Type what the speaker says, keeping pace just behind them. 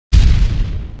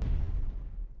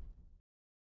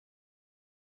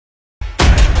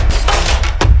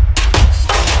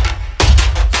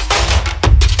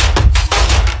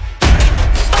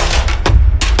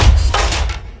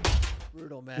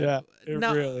Yeah, it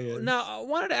Now, really is. now I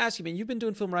wanted to ask you, man, you've been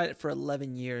doing Film Riot for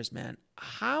 11 years, man.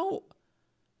 How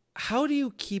do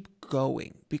you keep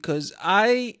going? Because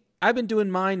I've been doing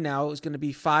mine now. It's going to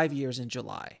be 5 years in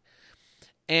July.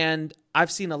 And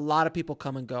I've seen a lot of people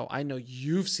come and go. I know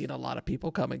you've seen a lot of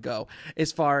people come and go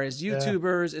as far as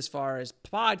YouTubers, as far as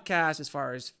podcasts, as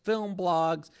far as film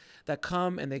blogs that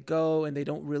come and they go and they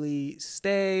don't really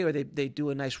stay, or they do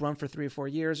a nice run for 3 or 4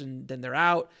 years and then they're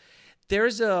out.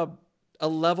 There's a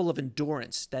level of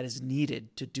endurance that is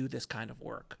needed to do this kind of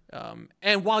work.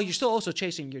 And while you're still also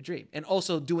chasing your dream and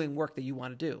also doing work that you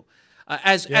want to do.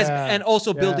 And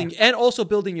also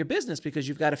building your business, because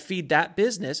you've got to feed that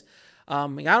business. I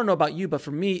don't know about you, but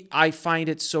for me, I find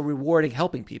it so rewarding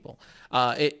helping people.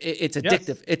 It's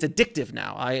addictive. Yes. It's addictive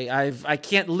now. I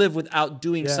can't live without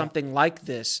doing something like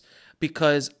this,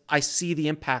 because I see the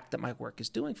impact that my work is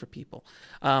doing for people.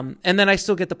 And then I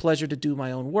still get the pleasure to do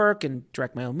my own work and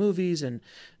direct my own movies and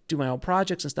do my own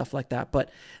projects and stuff like that. But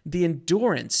the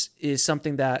endurance is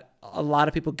something that a lot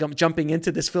of people jumping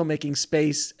into this filmmaking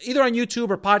space, either on YouTube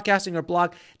or podcasting or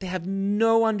blog, they have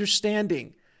no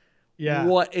understanding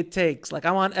what it takes. Like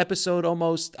I'm on episode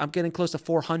I'm getting close to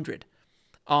 400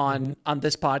 on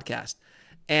this podcast.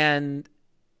 And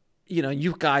you know,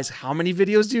 you guys, how many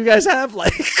videos do you guys have?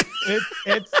 Like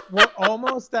we're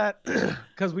almost at,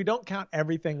 because we don't count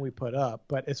everything we put up,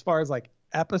 but as far as like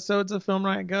episodes of Film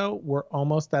Riot go, we're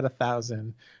almost at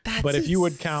 1,000. But if you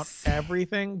would count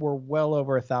everything, we're well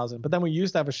over 1,000. But then we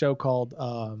used to have a show called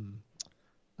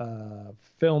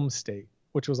Film State,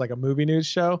 which was like a movie news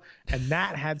show, and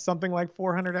that had something like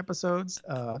 400 episodes.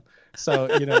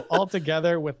 So, you know, all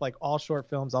together with like all short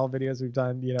films, all videos we've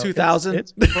done, you know, 2,000.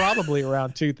 It's probably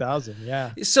around 2,000.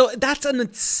 Yeah. So that's an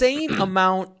insane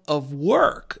amount of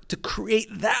work to create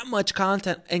that much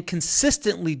content and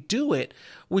consistently do it,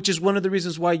 which is one of the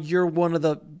reasons why you're one of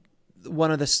the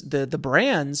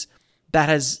brands that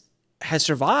has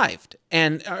survived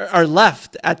and are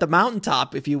left at the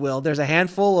mountaintop, if you will. There's a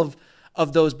handful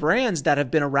of those brands that have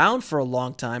been around for a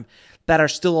long time that are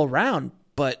still around.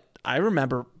 But I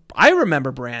remember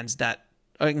brands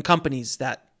and companies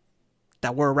that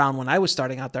were around when I was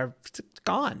starting out there,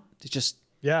 gone. It's just,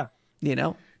 you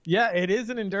know? Yeah, it is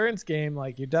an endurance game.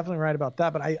 Like, you're definitely right about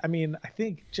that. But I mean, I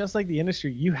think just like the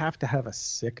industry, you have to have a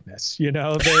sickness, you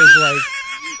know, there's like,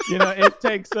 you know, it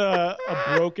takes a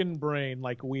broken brain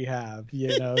like we have,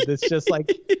 you know, that's just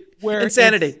like where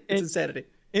insanity. It's insanity.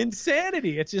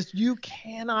 Insanity. It's just, you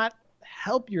cannot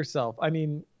help yourself. I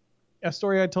mean, a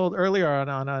story I told earlier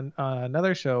on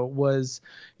another show was,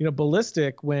 you know,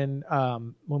 Ballistic, when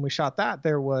we shot that,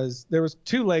 there was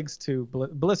 2 legs to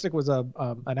Ballistic. Was an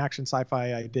action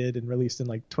sci-fi I did and released in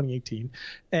like 2018,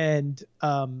 and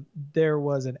there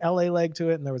was an LA leg to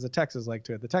it and there was a Texas leg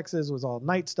to it. The Texas was all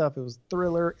night stuff, it was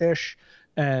thriller-ish,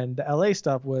 and the LA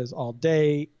stuff was all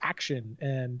day action.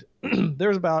 And there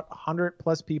was about 100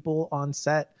 plus people on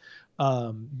set.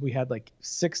 We had like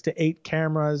 6 to 8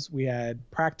 cameras. We had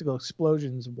practical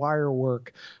explosions, wire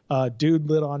work, dude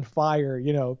lit on fire,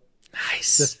 you know,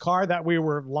 nice. This car that we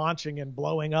were launching and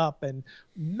blowing up, and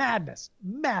madness.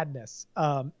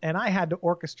 And I had to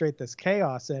orchestrate this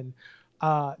chaos. And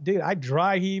dude, I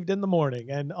dry heaved in the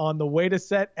morning, and on the way to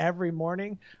set every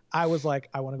morning, I was like,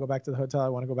 I want to go back to the hotel. I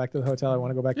want to go back to the hotel. I want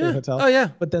to go back to the hotel. Oh yeah.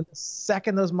 But then the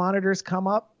second those monitors come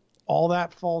up, all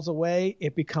that falls away.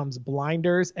 It becomes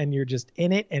blinders, and you're just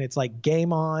in it, and it's like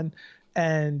game on.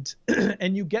 And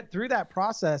and you get through that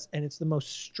process, and it's the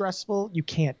most stressful. You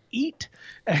can't eat,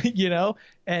 you know,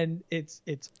 and it's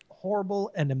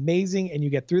horrible and amazing. And you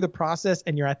get through the process,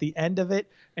 and you're at the end of it,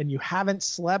 and you haven't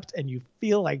slept, and you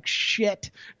feel like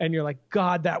shit, and you're like,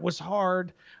 God, that was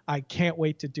hard. I can't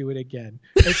wait to do it again.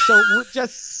 And so we're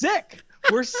just sick.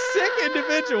 We're sick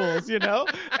individuals, you know?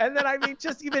 And then, I mean,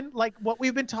 just even like what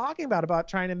we've been talking about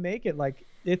trying to make it, like,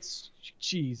 it's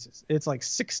Jesus. It's like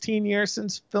 16 years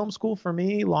since film school for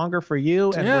me, longer for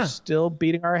you. And we're still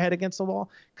beating our head against the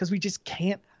wall because we just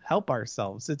can't help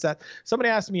ourselves. It's that somebody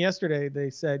asked me yesterday, they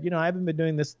said, you know, I haven't been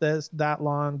doing this that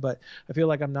long, but I feel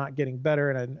like I'm not getting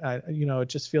better. And I you know, it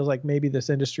just feels like maybe this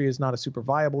industry is not a super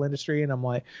viable industry. And I'm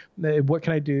like, what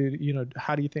can I do? You know,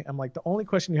 how do you think? I'm like, the only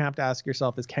question you have to ask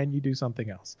yourself is, can you do something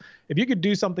else? If you could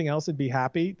do something else and be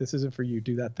happy, this isn't for you.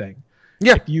 Do that thing.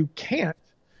 Yeah.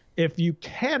 If you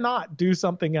cannot do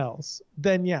something else,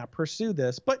 then pursue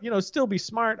this, but, you know, still be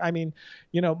smart. I mean,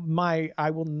 you know, I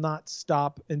will not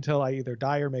stop until I either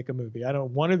die or make a movie. I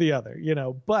don't, one or the other, you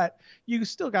know, but you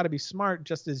still got to be smart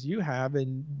just as you have,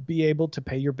 and be able to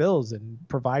pay your bills and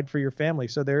provide for your family.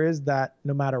 So there is that,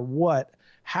 no matter what,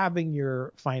 having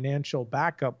your financial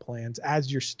backup plans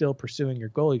as you're still pursuing your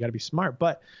goal. You got to be smart,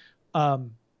 but,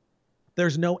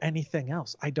 there's no anything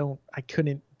else. I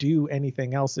couldn't do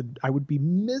anything else, and I would be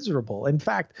miserable. In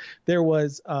fact, there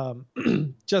was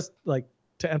just like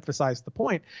to emphasize the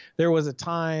point, there was a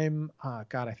time,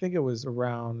 God, I think it was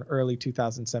around early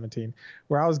 2017,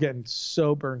 where I was getting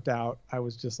so burnt out. I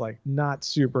was just like not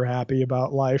super happy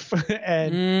about life.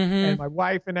 and my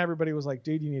wife and everybody was like,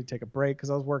 dude, you need to take a break.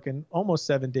 Cause I was working almost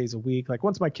 7 days a week. Like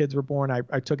once my kids were born,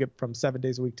 I took it from 7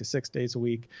 days a week to 6 days a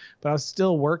week, but I was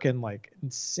still working like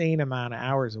insane amount of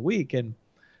hours a week. And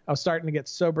I was starting to get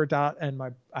so burnt out, and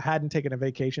I hadn't taken a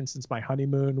vacation since my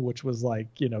honeymoon, which was like,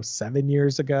 7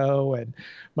 years ago. And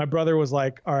my brother was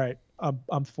like, all right,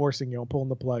 I'm forcing you. I'm pulling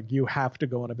the plug. You have to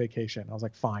go on a vacation. I was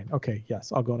like, fine. Okay.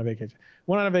 Yes, I'll go on a vacation.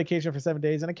 Went on a vacation for 7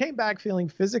 days, and I came back feeling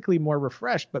physically more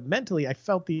refreshed, but mentally I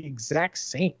felt the exact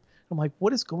same. I'm like,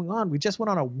 what is going on? We just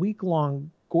went on a week-long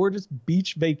gorgeous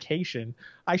beach vacation.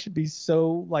 I should be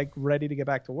so like ready to get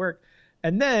back to work.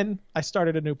 And then I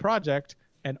started a new project,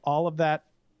 and all of that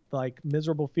like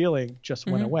miserable feeling just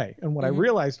went away. And what I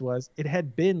realized was it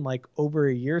had been like over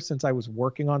a year since I was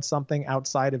working on something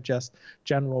outside of just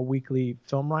general weekly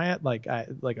Film Riot, like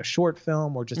a short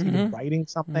film or just even writing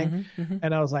something.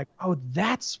 And I was like, oh,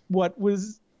 that's what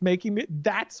was making me,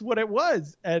 that's what it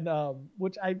was. And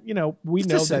which we know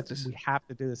that we have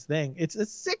to do this thing. It's a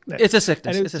sickness. It's a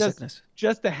sickness. And it's a sickness.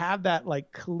 Just to have that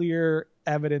like clear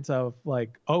evidence of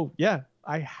like, oh yeah,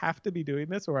 I have to be doing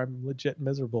this or I'm legit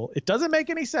miserable. It doesn't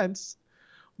make any sense,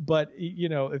 but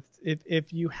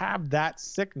if you have that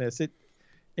sickness,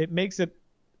 it makes it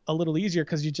a little easier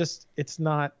because you just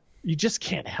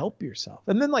can't help yourself.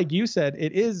 And then like you said,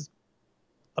 it is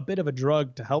a bit of a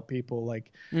drug to help people,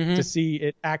 like to see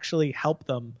it actually help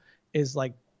them is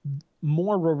like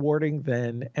more rewarding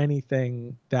than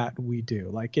anything that we do.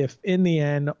 Like if in the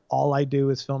end, all I do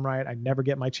is Film Riot, I never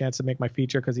get my chance to make my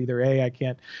feature because either A, I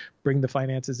can't bring the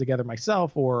finances together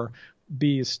myself, or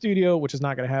B, a studio, which is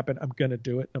not going to happen. I'm going to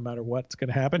do it no matter what's going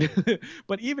to happen.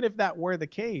 But even if that were the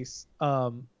case,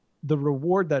 the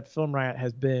reward that Film Riot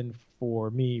has been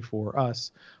for me, for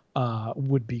us,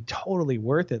 would be totally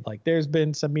worth it. Like there's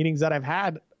been some meetings that I've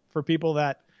had for people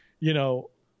that,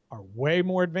 are way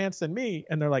more advanced than me,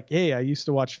 and they're like, hey, I used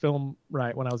to watch Film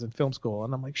Riot when I was in film school,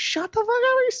 and I'm like, shut the fuck up,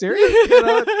 are you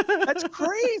serious? That's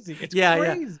crazy. It's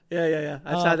crazy. Yeah.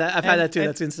 I've had that too.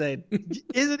 That's insane.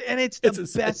 Is it? And it's the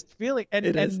best feeling.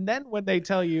 And then when they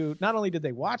tell you, not only did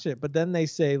they watch it, but then they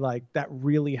say like, that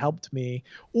really helped me,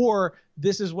 or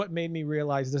this is what made me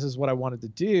realize this is what I wanted to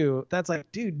do. That's like,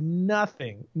 dude,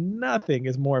 nothing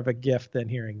is more of a gift than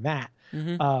hearing that.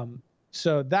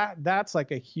 So that's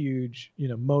like a huge,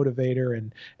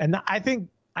 motivator. And I think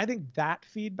that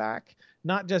feedback,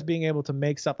 not just being able to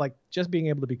make stuff, like just being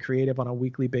able to be creative on a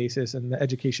weekly basis and the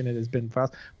education it has been for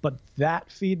us, but that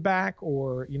feedback,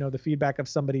 or, the feedback of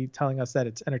somebody telling us that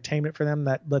it's entertainment for them,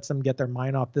 that lets them get their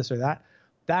mind off this or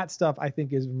that stuff, I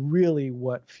think is really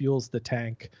what fuels the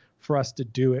tank for us to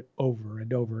do it over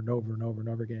and over and over and over and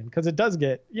over again. Cause it does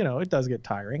get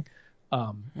tiring.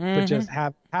 But just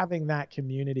having that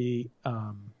community,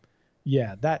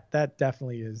 that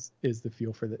definitely is the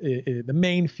fuel for the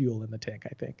main fuel in the tank,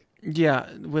 I think.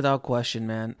 Yeah, without question,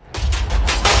 man.